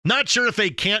Not sure if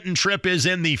a Canton trip is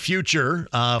in the future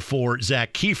for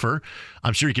Zach Kiefer.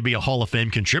 I'm sure he could be a Hall of Fame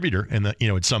contributor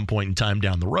at some point in time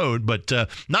down the road, but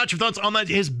not your thoughts on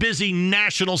his busy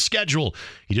national schedule.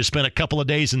 He just spent a couple of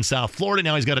days in South Florida.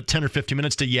 Now he's got 10 or 15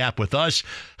 minutes to yap with us.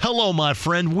 Hello, my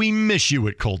friend. We miss you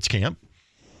at Colts camp.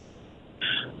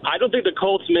 I don't think the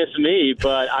Colts miss me,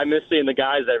 but I miss seeing the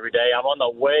guys every day. I'm on the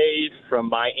way from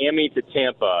Miami to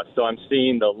Tampa, so I'm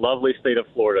seeing the lovely state of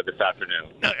Florida this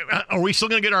afternoon. Are we still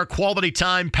going to get our quality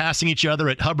time passing each other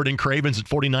at Hubbard and Cravens at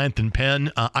 49th and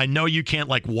Penn? I know you can't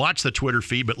watch the Twitter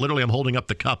feed, but literally I'm holding up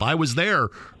the cup. I was there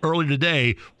early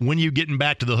today. When are you getting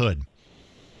back to the hood?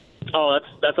 Oh,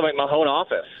 that's like my home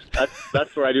office.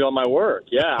 That's where I do all my work.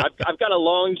 Yeah, I've got a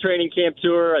long training camp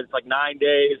tour. It's like 9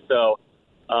 days, so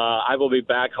I will be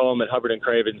back home at Hubbard and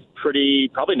Cravens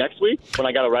probably next week when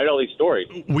I got to write all these stories.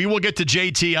 We will get to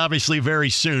JT obviously very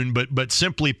soon, but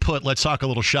simply put, let's talk a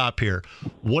little shop here.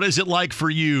 What is it like for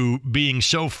you being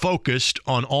so focused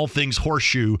on all things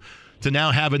Horseshoe to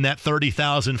now having that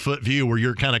 30,000-foot view where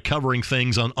you're kind of covering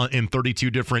things in 32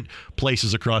 different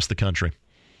places across the country?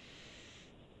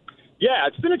 Yeah,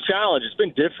 it's been a challenge. It's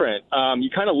been different. You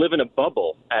kind of live in a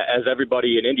bubble, as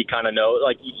everybody in Indy kind of knows.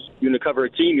 Like, you cover a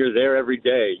team, you're there every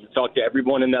day. You talk to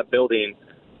everyone in that building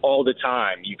all the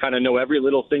time. You kind of know every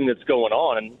little thing that's going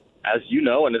on. And as you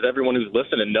know, and as everyone who's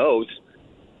listening knows,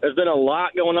 there's been a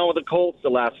lot going on with the Colts the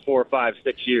last 4, 5,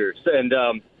 6 years. And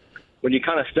when you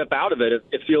kind of step out of it,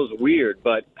 it feels weird.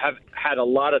 But have had a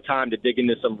lot of time to dig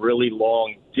into some really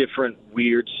long, different,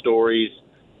 weird stories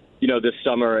this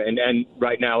summer and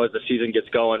right now as the season gets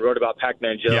going. Wrote about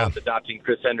Pac-Man Jones adopting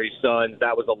Chris Henry's son.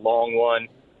 That was a long one.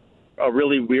 A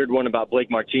really weird one about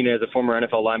Blake Martinez, a former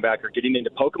NFL linebacker, getting into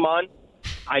Pokemon.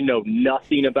 I know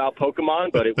nothing about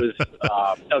Pokemon, but it was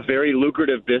a very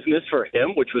lucrative business for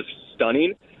him, which was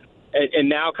stunning. And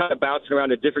now kind of bouncing around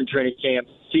to different training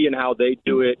camps, seeing how they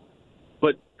do it.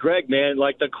 But, Greg, man,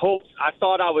 like the Colts, I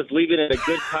thought I was leaving at a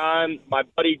good time. My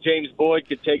buddy James Boyd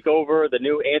could take over the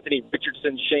new Anthony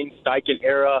Richardson, Shane Steichen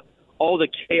era, all the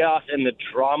chaos and the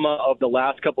drama of the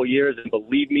last couple of years. And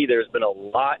believe me, there's been a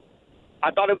lot. I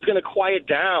thought it was going to quiet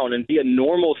down and be a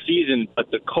normal season,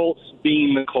 but the Colts,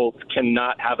 being the Colts,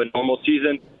 cannot have a normal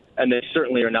season. And they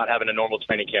certainly are not having a normal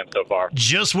training camp so far.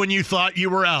 Just when you thought you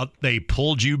were out, they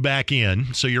pulled you back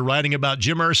in. So you're writing about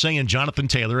Jim Irsay and Jonathan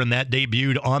Taylor, and that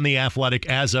debuted on The Athletic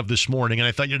as of this morning. And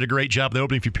I thought you did a great job in the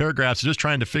opening few paragraphs, just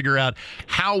trying to figure out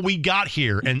how we got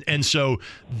here. And so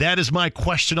that is my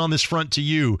question on this front to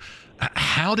you.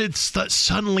 How did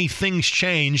suddenly things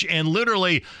change? And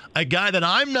literally, a guy that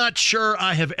I'm not sure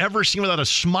I have ever seen without a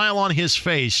smile on his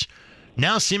face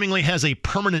now seemingly has a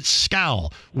permanent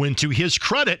scowl when, to his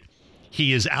credit,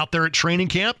 he is out there at training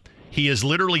camp. He is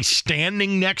literally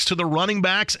standing next to the running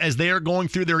backs as they are going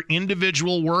through their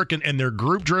individual work and their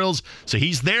group drills. So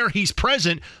he's there, he's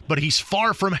present, but he's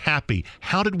far from happy.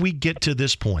 How did we get to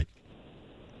this point?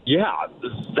 Yeah,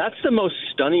 that's the most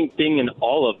stunning thing in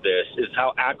all of this is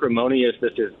how acrimonious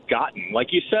this has gotten.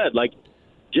 Like you said, like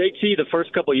JT, the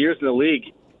first couple of years in the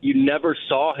league, you never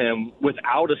saw him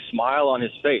without a smile on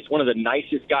his face. One of the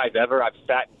nicest guys ever. I've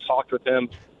sat and talked with him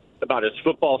about his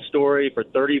football story for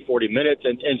 30, 40 minutes,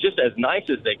 and just as nice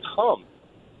as they come.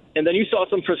 And then you saw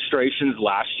some frustrations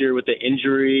last year with the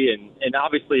injury, and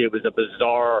obviously it was a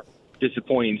bizarre,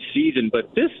 disappointing season.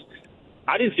 But this,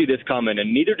 I didn't see this coming,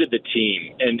 and neither did the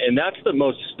team. And that's the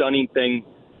most stunning thing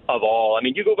of all. I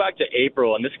mean, you go back to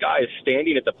April, and this guy is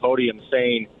standing at the podium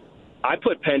saying, I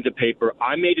put pen to paper.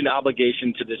 I made an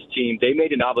obligation to this team. They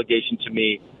made an obligation to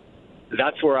me.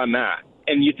 That's where I'm at.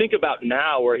 And you think about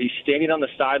now where he's standing on the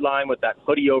sideline with that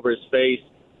hoodie over his face,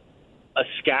 a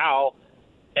scowl,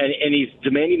 and he's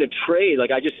demanding a trade.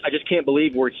 Like, I just can't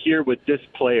believe we're here with this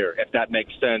player, if that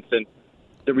makes sense. And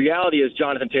the reality is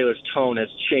Jonathan Taylor's tone has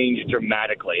changed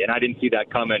dramatically, and I didn't see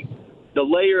that coming. The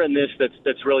layer in this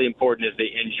that's really important is the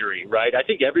injury, right? I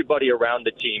think everybody around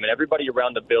the team and everybody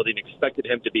around the building expected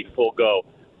him to be full go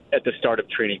at the start of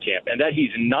training camp. And that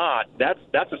he's not,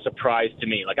 that's a surprise to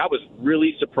me. Like, I was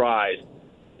really surprised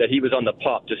that he was on the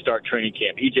pup to start training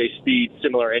camp. EJ Speed,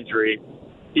 similar injury.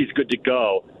 He's good to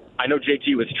go. I know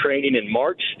JT was training in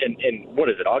March and what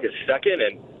is it, August 2nd?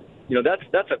 And,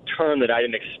 that's a turn that I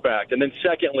didn't expect. And then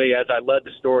secondly, as I led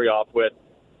the story off with,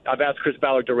 I've asked Chris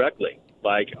Ballard directly,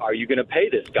 like, are you going to pay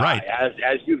this guy? Right.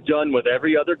 As you've done with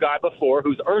every other guy before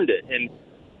who's earned it. And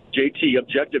JT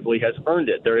objectively has earned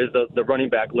it. There is the running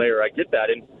back layer. I get that.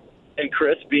 And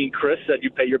Chris, being Chris, said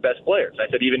you pay your best players. I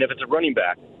said, even if it's a running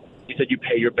back, he said you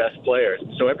pay your best players.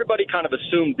 So everybody kind of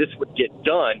assumed this would get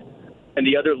done. And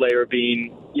the other layer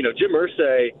being, Jim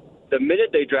Irsay, the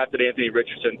minute they drafted Anthony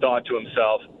Richardson, thought to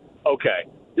himself, okay,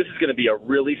 this is going to be a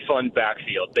really fun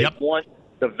backfield. They want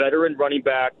the veteran running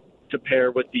back to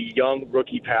pair with the young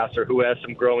rookie passer who has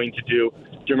some growing to do.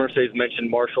 Jim Irsay's mentioned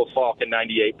Marshall Faulk in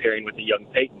 98 pairing with the young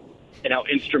Peyton and how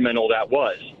instrumental that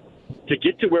was. To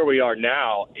get to where we are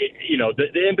now,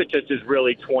 the impetus is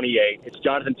really 28. It's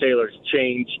Jonathan Taylor's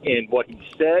change in what he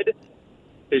said,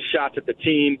 his shots at the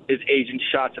team, his agent's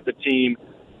shots at the team,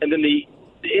 and then the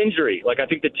injury. Like, I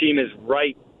think the team is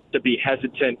right to be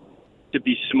hesitant, to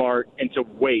be smart, and to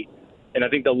wait. And I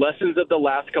think the lessons of the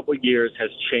last couple of years has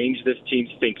changed this team's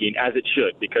thinking, as it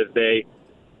should, because they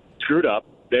screwed up,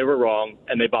 they were wrong,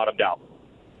 and they bottomed out.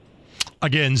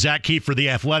 Again, Zach Keefe for The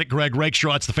Athletic, Greg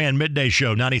Rakestraw. It's the Fan Midday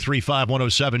Show, 93.5,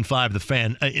 107.5 The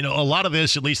Fan. A lot of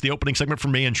this, at least the opening segment for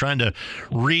me, and trying to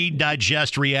read,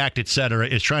 digest, react, et cetera,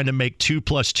 is trying to make 2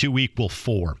 + 2 =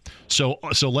 4. So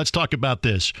let's talk about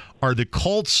this. Are the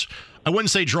Colts, I wouldn't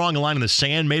say drawing a line in the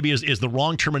sand, maybe is the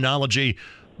wrong terminology,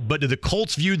 but do the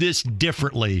Colts view this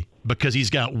differently because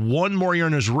he's got one more year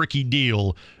on his rookie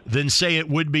deal than, say, it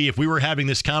would be if we were having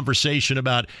this conversation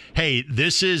about, hey,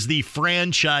 this is the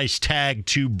franchise tag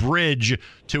to bridge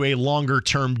to a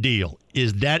longer-term deal?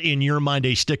 Is that, in your mind,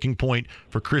 a sticking point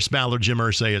for Chris Ballard, Jim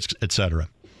Irsay, et cetera?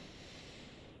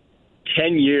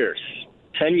 10 years.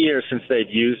 10 years since they've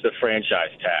used the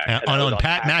franchise tag. On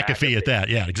Pat McAfee at that.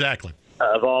 Yeah, exactly.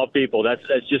 Of all people, that's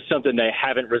just something they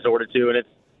haven't resorted to, and it's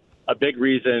a big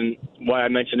reason why I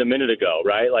mentioned a minute ago,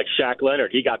 right? Like Shaq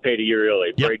Leonard, he got paid a year early.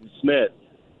 Yep. Braden Smith,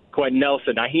 Quentin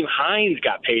Nelson, Naheem Hines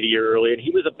got paid a year early, and he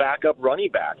was a backup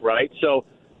running back, right? So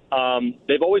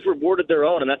they've always rewarded their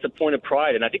own, and that's a point of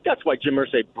pride. And I think that's why Jim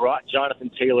Irsay brought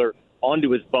Jonathan Taylor onto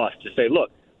his bus to say,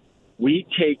 look, we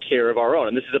take care of our own.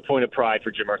 And this is a point of pride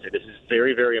for Jim Irsay. This is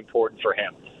very, very important for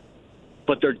him.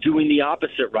 But they're doing the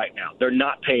opposite right now. They're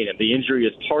not paying him. The injury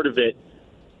is part of it.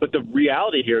 But the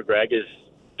reality here, Greg, is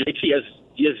he has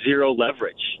zero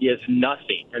leverage. He has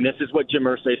nothing. And this is what Jim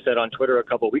Irsay said on Twitter a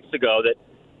couple of weeks ago that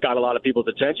got a lot of people's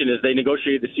attention, is they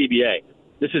negotiated the CBA.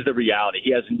 This is the reality.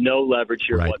 He has no leverage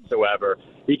here whatsoever.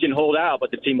 He can hold out,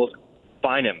 but the team will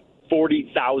fine him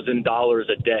 $40,000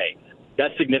 a day.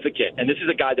 That's significant. And this is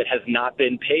a guy that has not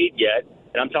been paid yet.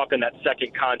 And I'm talking that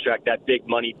second contract, that big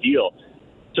money deal.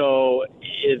 So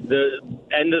the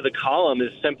end of the column is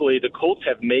simply the Colts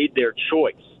have made their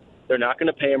choice. They're not going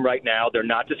to pay him right now. They're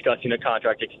not discussing a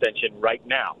contract extension right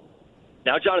now.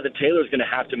 Now Jonathan Taylor is going to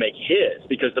have to make his,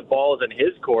 because the ball is in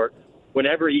his court.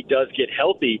 Whenever he does get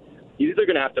healthy, he's either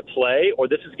going to have to play or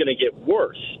this is going to get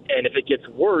worse. And if it gets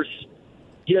worse,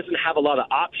 he doesn't have a lot of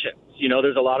options.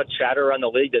 There's a lot of chatter around the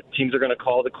league that teams are going to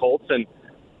call the Colts and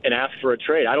ask for a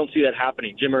trade. I don't see that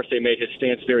happening. Jim Irsay made his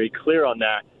stance very clear on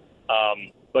that.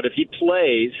 But if he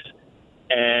plays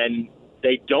and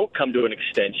they don't come to an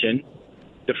extension,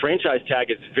 the franchise tag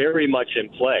is very much in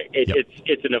play.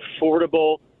 It's an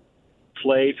affordable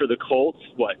play for the Colts.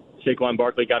 Saquon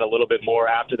Barkley got a little bit more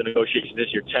after the negotiation this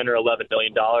year, $10 or $11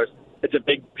 million. It's a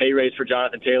big pay raise for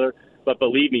Jonathan Taylor, but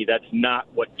believe me, that's not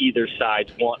what either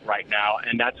side want right now,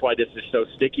 and that's why this is so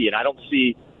sticky, and I don't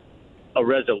see a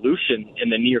resolution in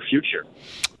the near future.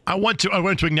 I want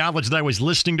to acknowledge that I was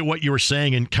listening to what you were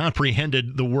saying and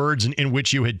comprehended the words in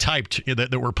which you had typed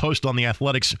that were posted on the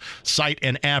Athletics site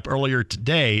and app earlier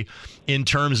today, in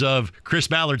terms of Chris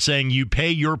Ballard saying you pay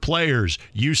your players.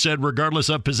 You said regardless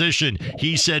of position.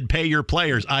 He said pay your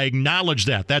players. I acknowledge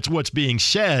that. That's what's being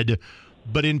said.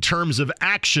 But in terms of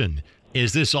action,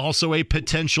 is this also a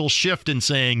potential shift in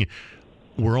saying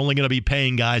we're only going to be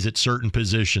paying guys at certain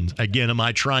positions? Again, am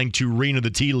I trying to read into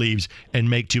the tea leaves and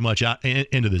make too much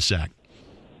into this, Zach?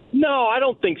 No, I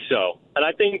don't think so. And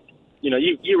I think,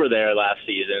 you were there last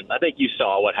season. I think you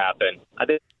saw what happened.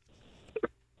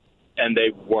 And they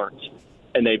weren't.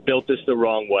 And they built this the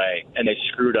wrong way. And they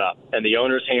screwed up. And the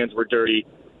owner's hands were dirty.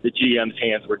 The GM's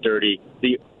hands were dirty.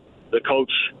 The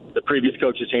previous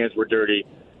coach's hands were dirty.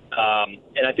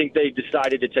 And I think they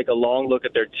decided to take a long look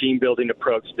at their team-building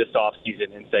approach this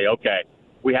offseason and say, okay,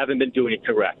 we haven't been doing it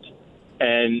correct.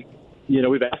 And,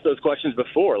 we've asked those questions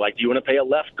before. Like, do you want to pay a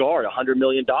left guard $100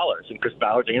 million? And Chris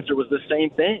Ballard's answer was the same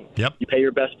thing. Yep. You pay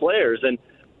your best players and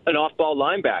an off-ball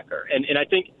linebacker. And I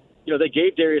think, they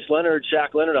gave Shaq Leonard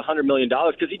 $100 million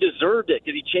because he deserved it,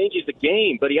 because he changes the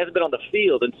game, but he hasn't been on the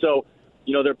field. And so,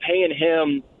 they're paying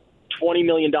him $20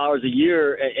 million a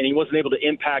year, and he wasn't able to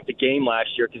impact the game last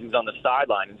year because he was on the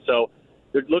sideline. And so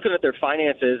they're looking at their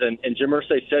finances, and Jim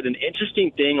Irsay said an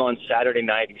interesting thing on Saturday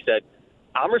night. He said,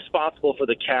 I'm responsible for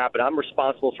the cap, and I'm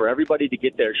responsible for everybody to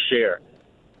get their share.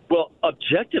 Well,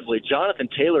 objectively, Jonathan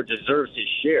Taylor deserves his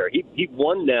share. He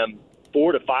won them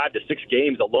 4 to 5 to 6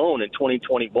 games alone in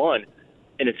 2021,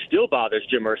 and it still bothers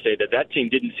Jim Irsay that team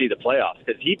didn't see the playoffs,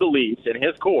 because he believes in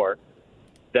his core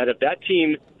that if that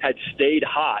team had stayed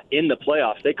hot in the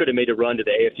playoffs, they could have made a run to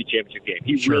the AFC Championship game.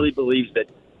 He really believes that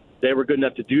they were good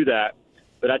enough to do that.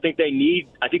 But I think they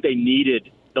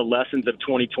needed the lessons of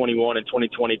 2021 and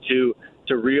 2022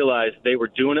 to realize they were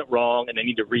doing it wrong, and they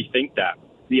need to rethink that.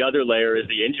 The other layer is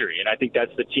the injury, and I think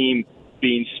that's the team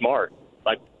being smart.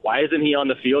 Like, why isn't he on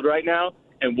the field right now?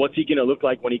 And what's he going to look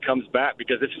like when he comes back?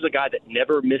 Because this is a guy that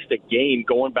never missed a game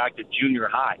going back to junior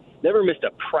high, never missed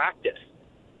a practice.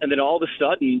 And then all of a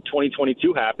sudden,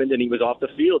 2022 happened, and he was off the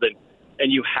field.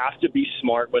 And you have to be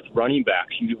smart with running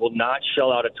backs. You will not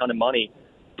shell out a ton of money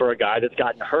for a guy that's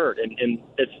gotten hurt. And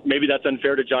it's maybe that's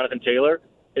unfair to Jonathan Taylor.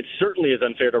 It certainly is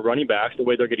unfair to running backs, the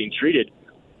way they're getting treated.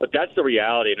 But that's the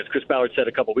reality. And as Chris Ballard said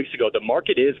a couple weeks ago, the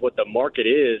market is what the market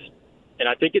is. And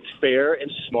I think it's fair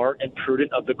and smart and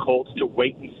prudent of the Colts to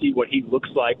wait and see what he looks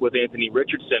like with Anthony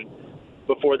Richardson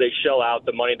before they shell out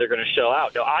the money they're going to shell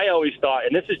out. Now, I always thought,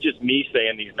 and this is just me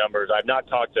saying these numbers, I've not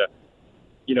talked to,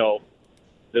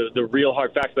 the real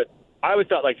hard facts, but I always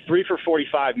thought like 3 for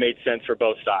 45 made sense for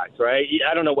both sides, right?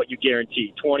 I don't know what you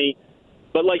guarantee, 20,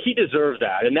 but like he deserves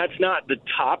that. And that's not the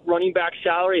top running back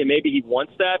salary, and maybe he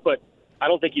wants that, but I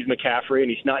don't think he's McCaffrey and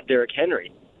he's not Derrick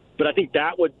Henry. But I think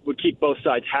that would keep both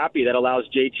sides happy. That allows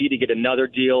JT to get another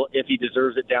deal if he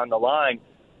deserves it down the line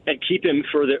and keep him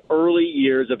for the early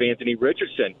years of Anthony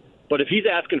Richardson. But if he's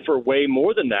asking for way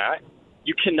more than that,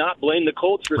 you cannot blame the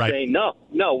Colts for saying, no,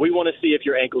 we want to see if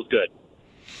your ankle's good.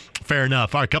 Fair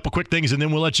enough. All right, a couple quick things, and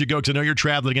then we'll let you go because I know you're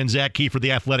traveling again. Zach Key for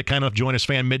The Athletic. Kind enough to join us,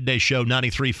 Fan Midday Show,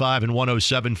 93.5 and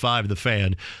 107.5 The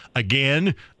Fan.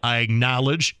 Again, I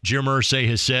acknowledge Jim Irsay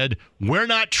has said, we're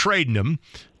not trading him.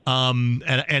 And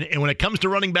when it comes to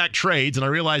running back trades, and I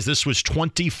realize this was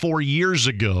 24 years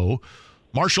ago,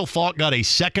 Marshall Faulk got a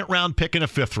second-round pick and a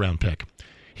fifth-round pick.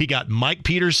 He got Mike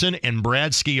Peterson and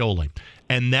Brad Scioli.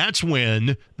 And that's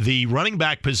when the running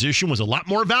back position was a lot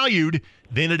more valued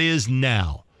than it is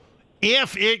now.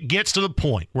 If it gets to the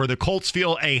point where the Colts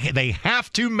feel they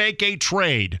have to make a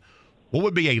trade, what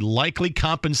would be a likely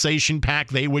compensation pack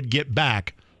they would get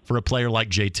back for a player like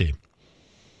JT?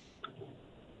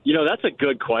 That's a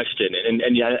good question, and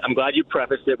I'm glad you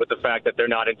prefaced it with the fact that they're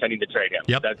not intending to trade him.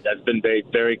 Yep. That's been very,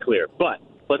 very clear. But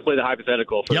let's play the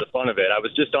hypothetical for the fun of it. I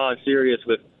was just on Sirius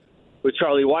with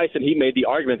Charlie Weiss, and he made the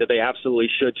argument that they absolutely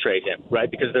should trade him, right?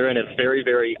 Because they're in a very,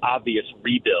 very obvious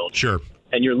rebuild. Sure.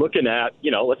 And you're looking at,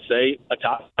 let's say a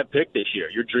top 5 pick this year.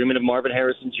 You're dreaming of Marvin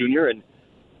Harrison Jr., and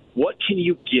what can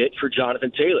you get for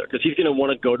Jonathan Taylor? Because he's going to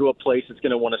want to go to a place that's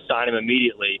going to want to sign him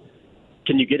immediately.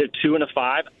 Can you get a 2 and a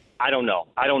 5? I don't know.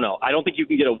 I don't think you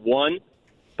can get a 1,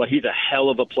 but he's a hell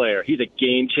of a player. He's a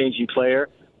game-changing player.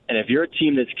 And if you're a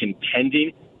team that's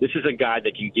contending, this is a guy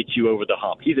that can get you over the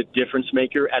hump. He's a difference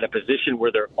maker at a position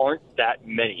where there aren't that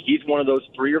many. He's one of those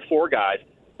 3 or 4 guys,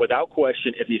 without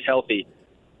question, if he's healthy,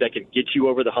 that can get you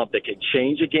over the hump, that can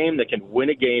change a game, that can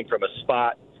win a game from a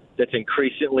spot that's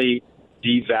increasingly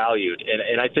devalued.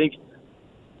 And I think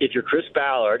if you're Chris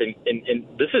Ballard, and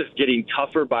this is getting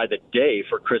tougher by the day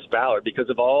for Chris Ballard because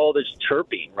of all this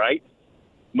chirping, right?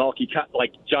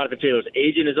 Like Jonathan Taylor's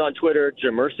agent is on Twitter,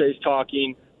 Jim Irsay's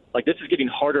talking. Like, this is getting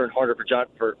harder and harder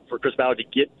for Chris Ballard to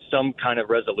get some kind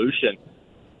of resolution.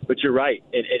 But you're right,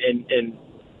 and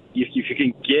if you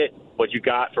can get what you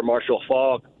got for Marshall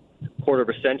Faulk a quarter of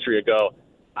a century ago,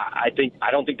 I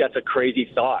don't think that's a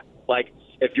crazy thought. Like,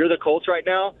 if you're the Colts right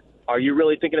now, are you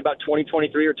really thinking about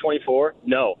 2023 or 24?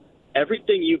 No.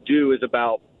 Everything you do is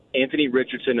about Anthony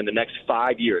Richardson in the next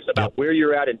 5 years, about where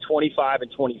you're at in 25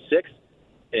 and 26.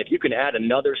 And if you can add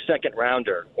another second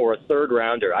rounder or a third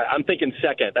rounder, I'm thinking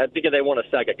second. I'm thinking they want a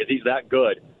second because he's that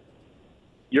good.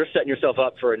 You're setting yourself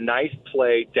up for a nice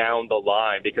play down the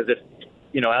line because if,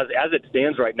 as it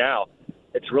stands right now,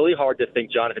 it's really hard to think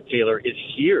Jonathan Taylor is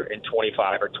here in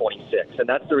 25 or 26. And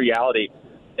that's the reality.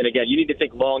 And again, you need to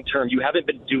think long-term. You haven't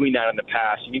been doing that in the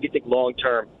past. You need to think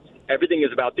long-term. Everything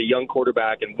is about the young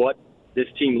quarterback and what this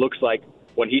team looks like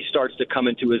when he starts to come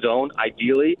into his own,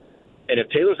 ideally. And if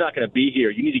Taylor's not going to be here,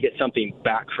 you need to get something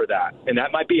back for that. And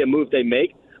that might be a move they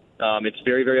make. It's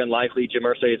very, very unlikely. Jim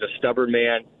Irsay is a stubborn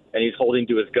man, and he's holding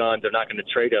to his guns. They're not going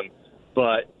to trade him.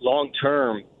 But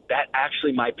long-term, that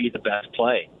actually might be the best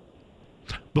play.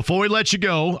 Before we let you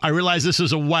go, I realize this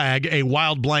is a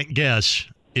wild blank guess.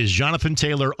 Is Jonathan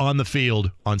Taylor on the field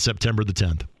on September the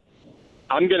 10th?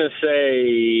 I'm going to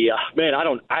say,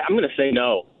 I'm going to say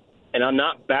no. And I'm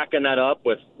not backing that up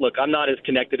with, look, I'm not as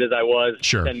connected as I was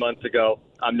 10 months ago.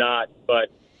 I'm not, but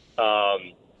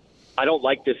I don't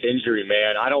like this injury,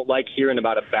 man. I don't like hearing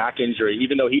about a back injury,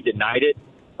 even though he denied it.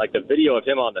 Like the video of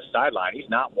him on the sideline, he's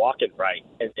not walking right.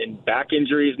 And back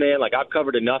injuries, man, like I've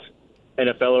covered enough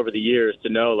NFL over the years to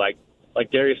know, like,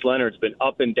 like Darius Leonard's been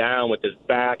up and down with his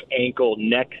back, ankle,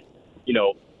 neck,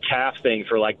 calf thing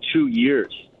for like 2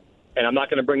 years. And I'm not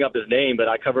going to bring up his name, but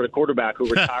I covered a quarterback who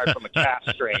retired from a calf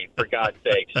strain, for God's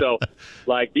sake. So,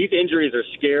 like, these injuries are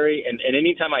scary, and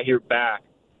anytime I hear back,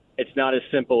 it's not as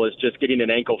simple as just getting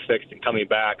an ankle fixed and coming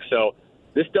back. So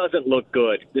this doesn't look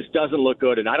good.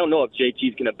 And I don't know if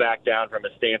JT's going to back down from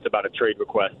his stance about a trade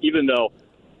request, even though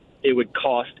it would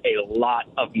cost a lot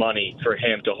of money for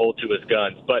him to hold to his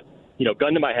guns. But,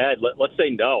 gun to my head, let's say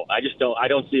no. I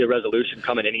don't see a resolution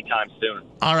coming anytime soon.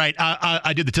 All right.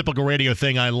 I did the typical radio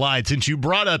thing. I lied. Since you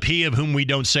brought up he of whom we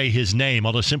don't say his name,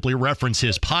 I'll just simply reference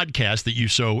his podcast that you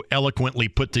so eloquently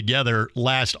put together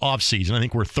last offseason. I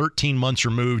think we're 13 months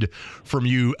removed from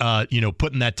you,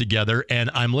 putting that together.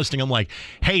 And I'm listening. I'm like,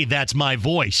 hey, that's my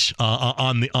voice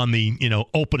on the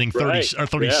opening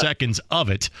 30 seconds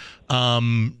of it.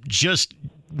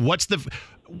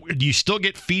 Do you still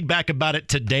get feedback about it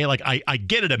today? Like, I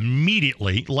get it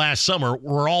immediately. Last summer,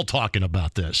 we're all talking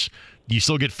about this. Do you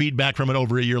still get feedback from it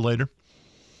over a year later?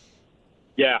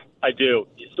 Yeah, I do.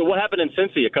 So what happened in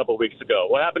Cincy a couple of weeks ago?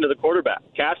 What happened to the quarterback?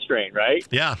 Calf strain, right?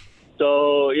 Yeah.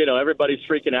 So, everybody's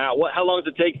freaking out. How long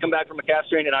does it take to come back from a calf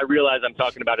strain? And I realize I'm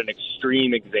talking about an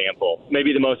extreme example,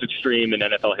 maybe the most extreme in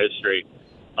NFL history.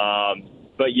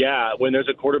 But, yeah, when there's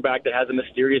a quarterback that has a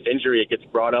mysterious injury, it gets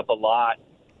brought up a lot.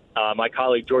 My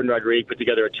colleague Jordan Rodriguez put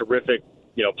together a terrific,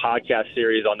 podcast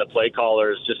series on the play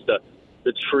callers, just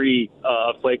the tree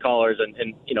of play callers,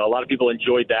 and a lot of people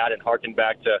enjoyed that and harkened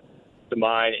back to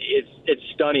mine. It's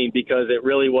stunning because it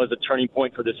really was a turning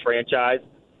point for this franchise.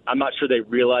 I'm not sure they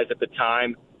realized at the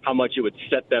time how much it would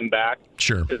set them back.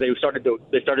 Sure, because they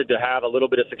started to have a little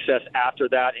bit of success after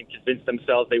that and convince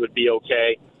themselves they would be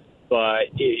okay. But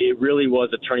it really was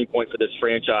a turning point for this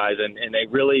franchise, and they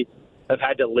really have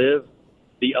had to live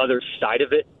the other side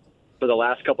of it for the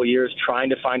last couple of years, trying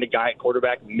to find a guy at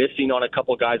quarterback, missing on a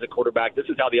couple guys at quarterback. This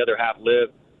is how the other half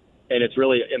lived, and it's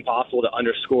really impossible to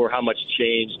underscore how much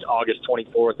changed August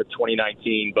 24th of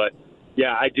 2019. But,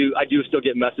 yeah, I do still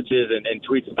get messages and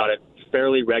tweets about it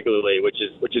fairly regularly, which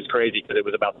is crazy because it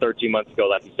was about 13 months ago,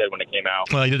 like you said, when it came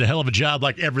out. Well, you did a hell of a job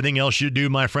like everything else you do,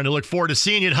 my friend. I look forward to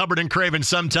seeing you at Hubbard and Craven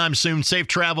sometime soon. Safe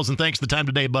travels, and thanks for the time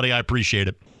today, buddy. I appreciate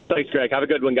it. Thanks, Greg. Have a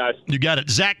good one, guys. You got it.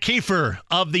 Zach Kiefer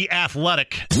of The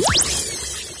Athletic.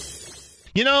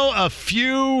 A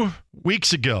few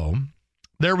weeks ago,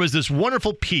 there was this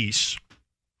wonderful piece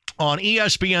on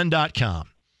ESPN.com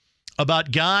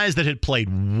about guys that had played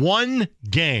one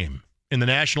game in the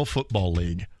National Football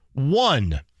League.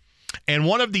 One. And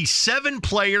one of the 7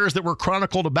 players that were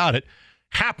chronicled about it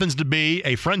happens to be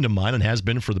a friend of mine and has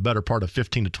been for the better part of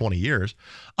 15 to 20 years,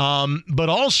 but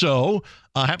also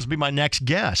happens to be my next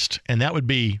guest, and that would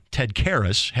be Ted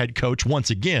Karras, head coach, once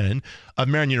again, of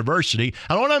Marian University.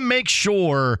 I want to make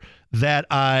sure that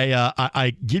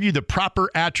I give you the proper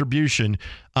attribution.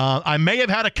 I may have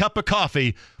had a cup of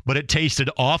coffee, but it tasted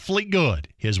awfully good.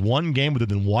 His one game with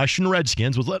the Washington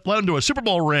Redskins was led him to a Super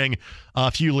Bowl ring a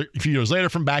few years later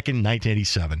from back in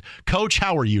 1987. Coach,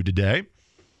 how are you today?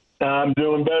 I'm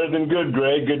doing better than good,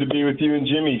 Greg. Good to be with you and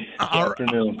Jimmy this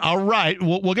afternoon. All right.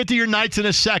 We'll get to your nights in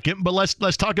a second, but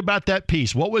let's talk about that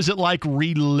piece. What was it like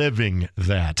reliving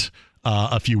that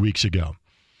a few weeks ago?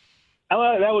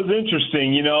 That was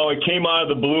interesting. It came out of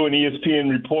the blue. An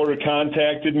ESPN reporter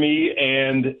contacted me,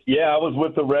 and, I was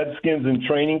with the Redskins in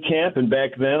training camp, and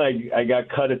back then I got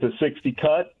cut at the 60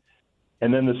 cut.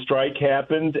 And then the strike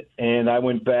happened, and I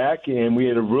went back, and we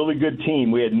had a really good team.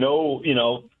 We had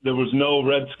there was no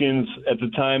Redskins at the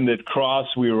time that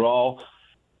crossed. We were all,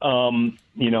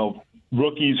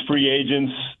 rookies, free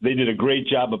agents. They did a great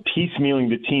job of piecemealing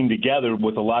the team together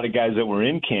with a lot of guys that were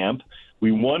in camp.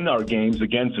 We won our games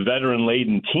against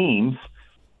veteran-laden teams.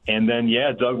 And then,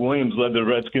 Doug Williams led the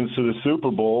Redskins to the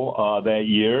Super Bowl that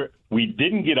year. We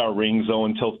didn't get our rings, though,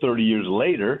 until 30 years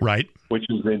later, right? Which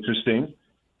was interesting.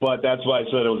 But that's why I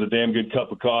said it was a damn good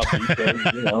cup of coffee.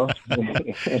 So,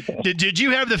 Did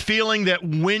you have the feeling that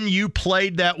when you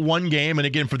played that one game, and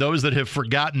again, for those that have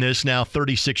forgotten this now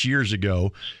 36 years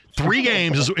ago, 3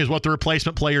 games is what the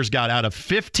replacement players got. Out of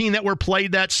 15 that were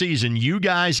played that season, you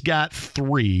guys got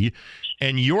 3.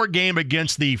 And your game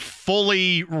against the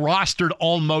fully rostered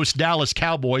almost Dallas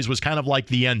Cowboys was kind of like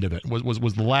the end of it, was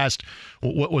the last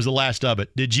of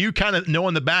it. Did you kind of know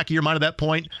in the back of your mind at that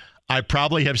point, I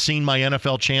probably have seen my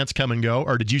NFL chance come and go,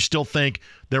 or did you still think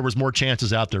there was more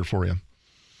chances out there for you?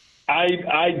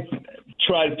 I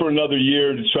tried for another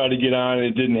year to try to get on, and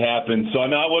it didn't happen. So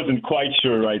I wasn't quite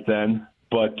sure right then.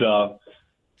 But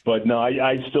But no,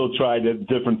 I still tried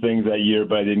different things that year,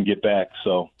 but I didn't get back.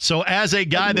 So as a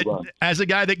guy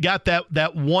that got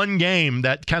that one game,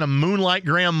 that kind of Moonlight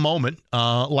Graham moment,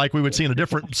 like we would see in a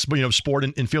different sport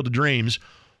in Field of Dreams,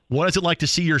 what is it like to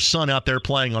see your son out there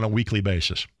playing on a weekly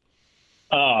basis?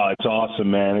 Oh, it's awesome,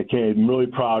 man. I'm really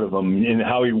proud of him and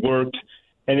how he worked,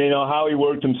 and how he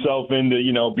worked himself into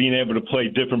being able to play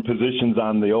different positions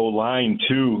on the old line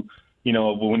too.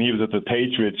 When he was at the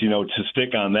Patriots, to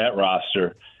stick on that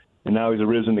roster. And now he's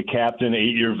arisen to captain,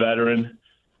 8-year veteran.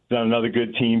 He's on another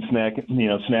good team, snapping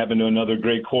to another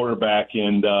great quarterback,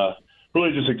 and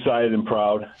really just excited and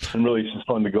proud. And really, it's just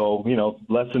fun to go,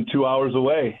 less than 2 hours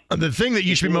away. The thing that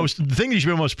you should be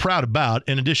most proud about,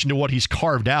 in addition to what he's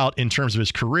carved out in terms of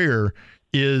his career,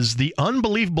 is the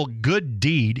unbelievable good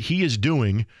deed he is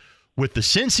doing with the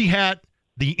Cincy hat,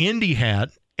 the Indy hat,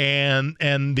 and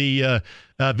the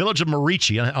Village of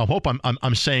Marici. I hope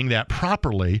I'm saying that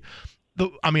properly.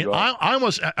 I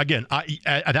almost, again,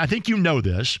 I think you know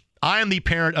this. I am the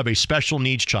parent of a special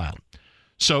needs child.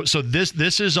 So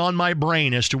this is on my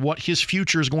brain as to what his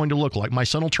future is going to look like. My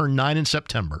son will turn 9 in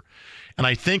September. And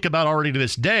I think about already to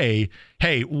this day,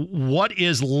 hey, what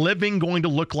is living going to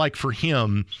look like for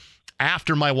him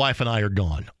after my wife and I are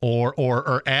gone?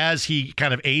 Or as he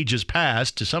kind of ages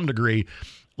past, to some degree,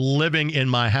 living in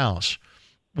my house.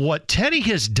 What Teddy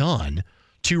has done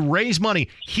to raise money,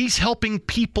 he's helping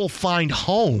people find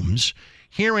homes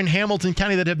here in Hamilton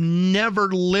County that have never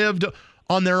lived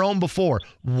on their own before.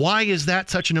 Why is that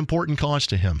such an important cause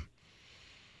to him?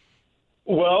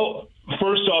 Well,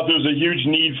 first off, there's a huge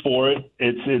need for it.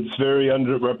 It's very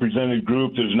underrepresented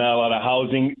group. There's not a lot of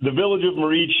housing. The Village of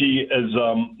Marici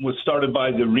was started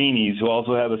by the Reenis, who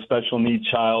also have a special need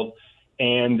child.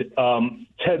 And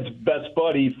Ted's best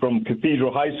buddy from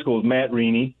Cathedral High School is Matt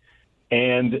Reeny.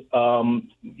 And,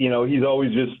 he's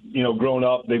always just, grown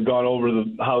up. They've gone over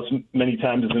the house many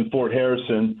times. It's in Fort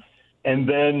Harrison. And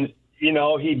then, he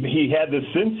had the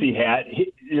Cincy hat.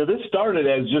 This started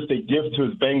as just a gift to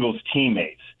his Bengals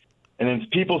teammates. And then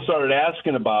people started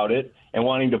asking about it and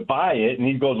wanting to buy it. And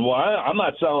he goes, well, I'm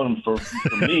not selling them for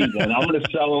me. Then I'm going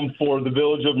to sell them for the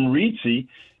Village of Marici.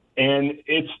 And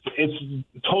it's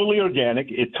totally organic.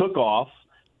 It took off.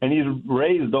 And he's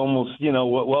raised almost,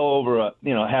 well over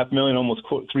 $500,000, almost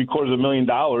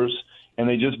 $750,000, and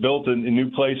they just built a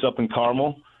new place up in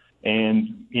Carmel,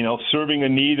 and serving a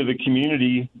need of the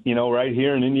community, right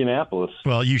here in Indianapolis.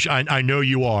 Well, I know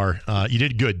you are. You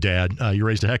did good, Dad. You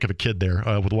raised a heck of a kid there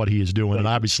with what he is doing, and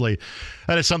obviously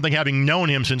that is something, having known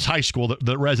him since high school, that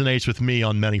resonates with me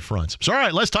on many fronts. So, all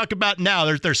right, let's talk about now.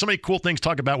 There's so many cool things to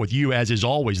talk about with you, as is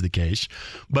always the case.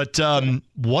 But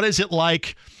what is it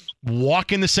like?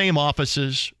 Walk in the same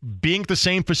offices, being at the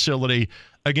same facility.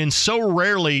 Again, so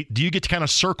rarely do you get to kind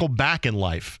of circle back in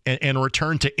life and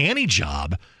return to any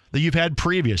job that you've had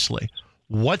previously.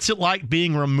 What's it like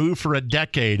being removed for a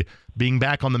decade, being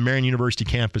back on the Marian University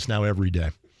campus now every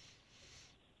day?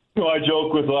 Well, I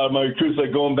joke with a lot of my recruits,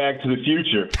 like going back to the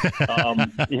future.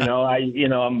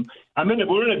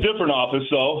 We're in a different office,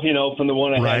 though, from the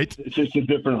one I had. It's just a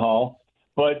different hall.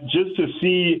 But just to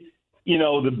see,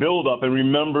 the buildup and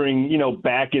remembering,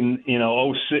 back in,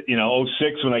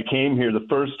 06 when I came here the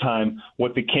first time,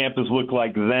 what the campus looked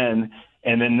like then,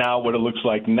 and then now what it looks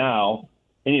like now.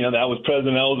 And, that was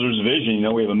President Elder's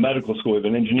vision. We have a medical school, we have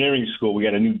an engineering school, we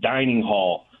got a new dining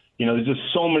hall. There's just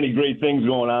so many great things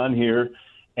going on here.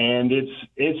 And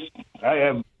I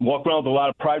have walked around with a lot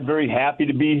of pride, very happy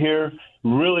to be here,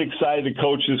 really excited to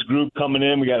coach this group coming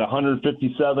in. We got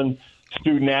 157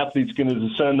 student athletes going to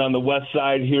descend on the west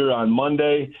side here on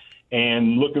Monday,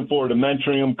 and looking forward to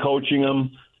mentoring them, coaching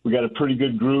them. We got a pretty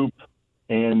good group,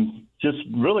 and just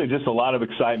a lot of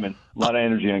excitement, a lot of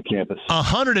energy on campus.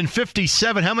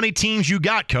 157. How many teams you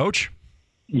got, Coach?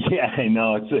 Yeah, I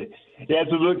know. It's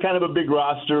a kind of a big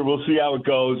roster. We'll see how it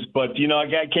goes. But,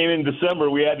 I came in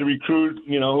December. We had to recruit,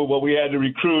 what we had to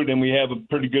recruit, and we have a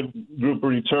pretty good group of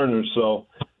returners. So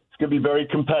it's going to be very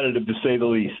competitive, to say the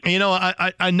least.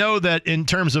 I know that in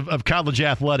terms of college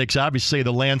athletics, obviously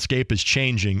the landscape is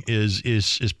changing,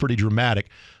 is pretty dramatic.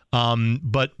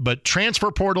 But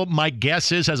transfer portal, my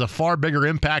guess is, has a far bigger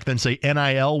impact than, say,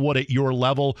 NIL would at your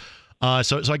level.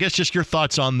 So I guess just your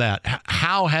thoughts on that.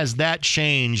 How has that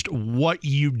changed what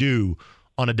you do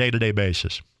on a day-to-day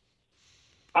basis?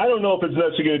 I don't know if it's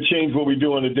actually going to change what we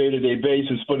do on a day-to-day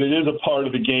basis, but it is a part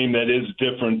of the game that is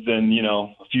different than,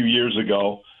 a few years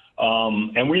ago.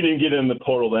 And we didn't get in the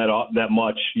portal that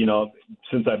much,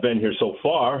 since I've been here so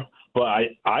far. But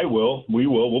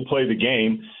we'll play the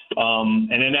game. And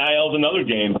NIL is another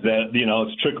game that,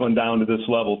 it's trickling down to this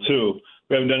level too.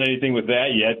 We haven't done anything with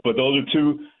that yet, but those are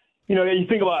two, you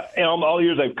think about all the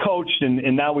years I've coached,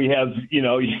 and now we have,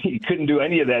 you couldn't do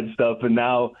any of that stuff, and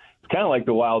now it's kind of like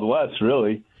the Wild West,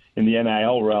 really, in the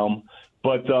NIL realm.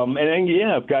 But and then,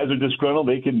 if guys are disgruntled,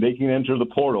 they can enter the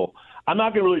portal. I'm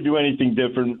not going to really do anything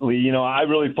differently. I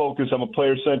really focus. I'm a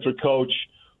player-centric coach.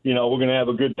 We're going to have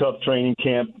a good, tough training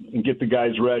camp and get the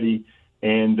guys ready.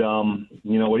 And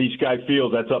what each guy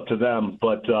feels, that's up to them.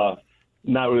 But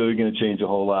not really going to change a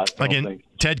whole lot. Again,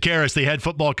 Ted Karras, the head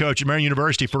football coach at Marian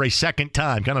University for a second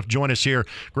time. Kind of join us here.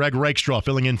 Greg Rakestraw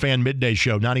filling in Fan Midday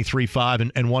Show,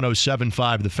 93.5 and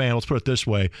 107.5 The Fan. Let's put it this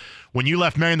way. When you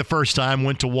left Marian the first time,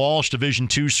 went to Walsh Division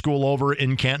II school over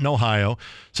in Canton, Ohio.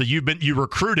 So you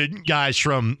recruited guys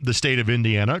from the state of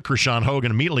Indiana. Krishan Hogan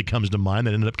immediately comes to mind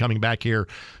that ended up coming back here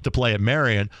to play at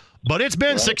Marian. But it's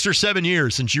been 6 or 7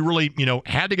 years since you really,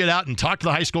 had to get out and talk to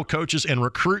the high school coaches and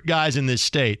recruit guys in this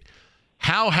state.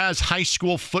 How has high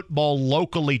school football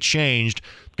locally changed?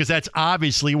 Because that's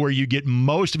obviously where you get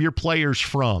most of your players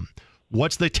from.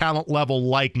 What's the talent level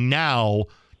like now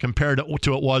compared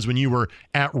to it was when you were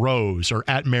at Rose or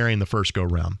at Marian the first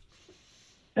go-round?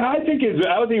 I think it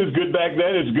was good back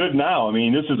then. It's good now. I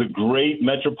mean, this is a great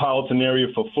metropolitan area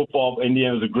for football.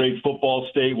 Indiana's a great football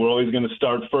state. We're always going to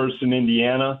start first in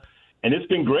Indiana. And it's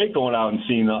been great going out and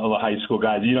seeing the high school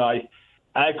guys.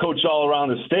 I coached all around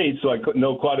the state, so I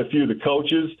know quite a few of the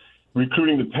coaches,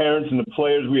 recruiting the parents and the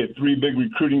players. We had 3 big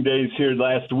recruiting days here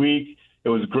last week. It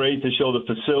was great to show the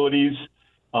facilities.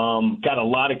 Got a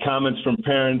lot of comments from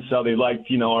parents, how they liked,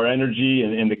 our energy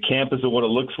and the campus and what it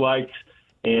looks like.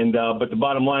 And but the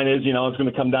bottom line is, it's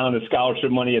going to come down to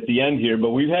scholarship money at the end here. But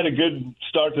we've had a good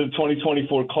start to the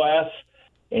 2024 class.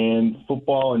 And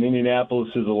football in Indianapolis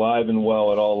is alive and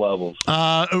well at all levels.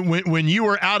 When you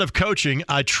were out of coaching,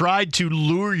 I tried to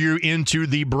lure you into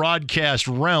the broadcast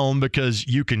realm because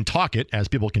you can talk it, as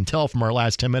people can tell from our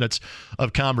last 10 minutes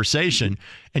of conversation.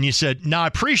 And you said, "No, I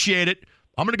appreciate it.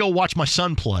 I'm going to go watch my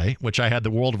son play," which I had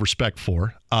the world of respect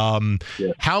for.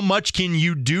 How much can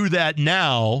you do that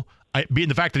now? Being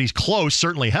the fact that he's close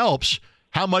certainly helps.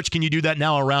 How much can you do that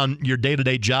now around your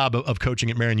day-to-day job of coaching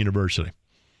at Marian University?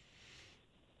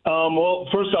 Well,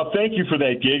 first off, thank you for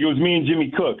that gig. It was me and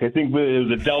Jimmy Cook. I think it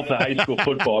was a Delta High School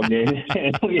football game,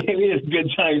 and we had a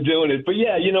good time doing it. But,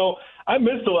 I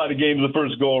missed a lot of games the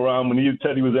first go-around when he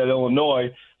said he was at Illinois,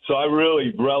 so I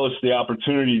really relished the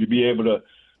opportunity to be able to,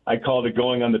 I called it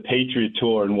going on the Patriot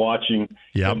Tour and watching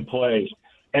him play.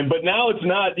 But now it's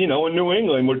not, in New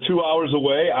England, we're 2 hours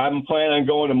away. I'm planning on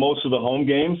going to most of the home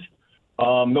games.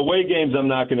 The away games I'm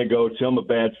not going to go to. I'm a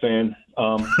bad fan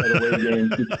at away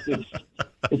games.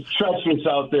 It's treacherous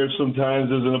out there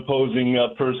sometimes as an opposing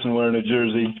person wearing a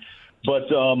jersey. But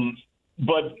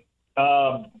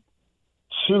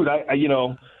shoot,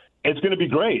 it's going to be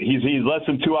great. He's less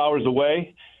than 2 hours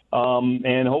away.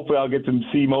 And hopefully I'll get to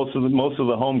see most of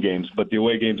the home games, but the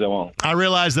away games I won't. I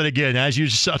realize that, again, as you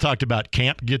talked about,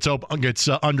 camp gets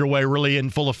underway really in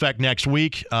full effect next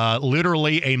week.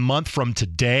 Literally a month from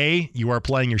today, you are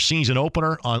playing your season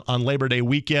opener on Labor Day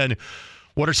weekend.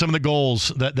 What are some of the goals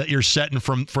that you're setting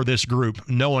for this group,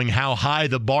 knowing how high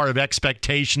the bar of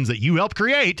expectations that you helped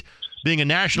create, being a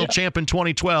national champ in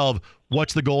 2012,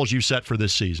 what's the goals you set for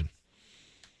this season?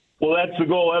 Well, that's the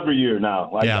goal every year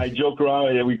now. I joke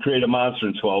around that we create a monster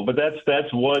in 12, but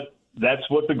that's what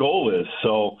the goal is.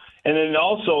 So, and then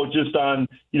also just on,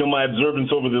 my observance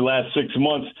over the last 6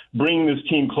 months, bringing this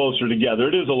team closer together.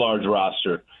 It is a large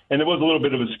roster, and there was a little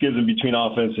bit of a schism between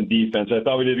offense and defense. I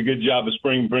thought we did a good job of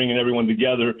bringing everyone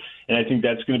together, and I think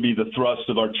that's going to be the thrust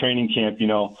of our training camp,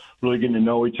 really getting to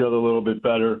know each other a little bit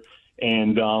better.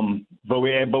 And but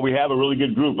we have a really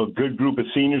good group of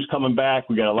seniors coming back.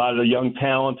 We got a lot of the young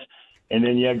talent, and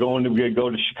then we go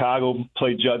to Chicago,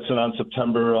 play Judson on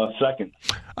September 2nd.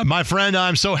 My friend,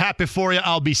 I'm so happy for you.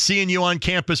 I'll be seeing you on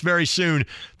campus very soon.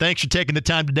 Thanks for taking the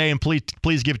time today, and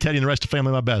please give Teddy and the rest of the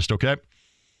family my best. Okay.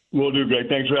 Will do, Greg.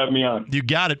 Thanks for having me on. You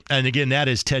got it. And again, that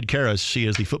is Ted Karras. He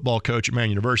is the football coach at Marian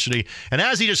University. And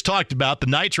as he just talked about, the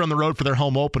Knights are on the road for their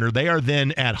home opener. They are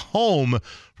then at home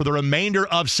for the remainder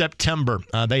of September.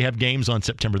 They have games on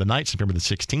September the 9th, September the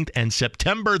 16th, and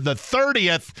September the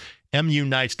 30th.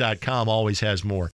 MUKnights.com always has more.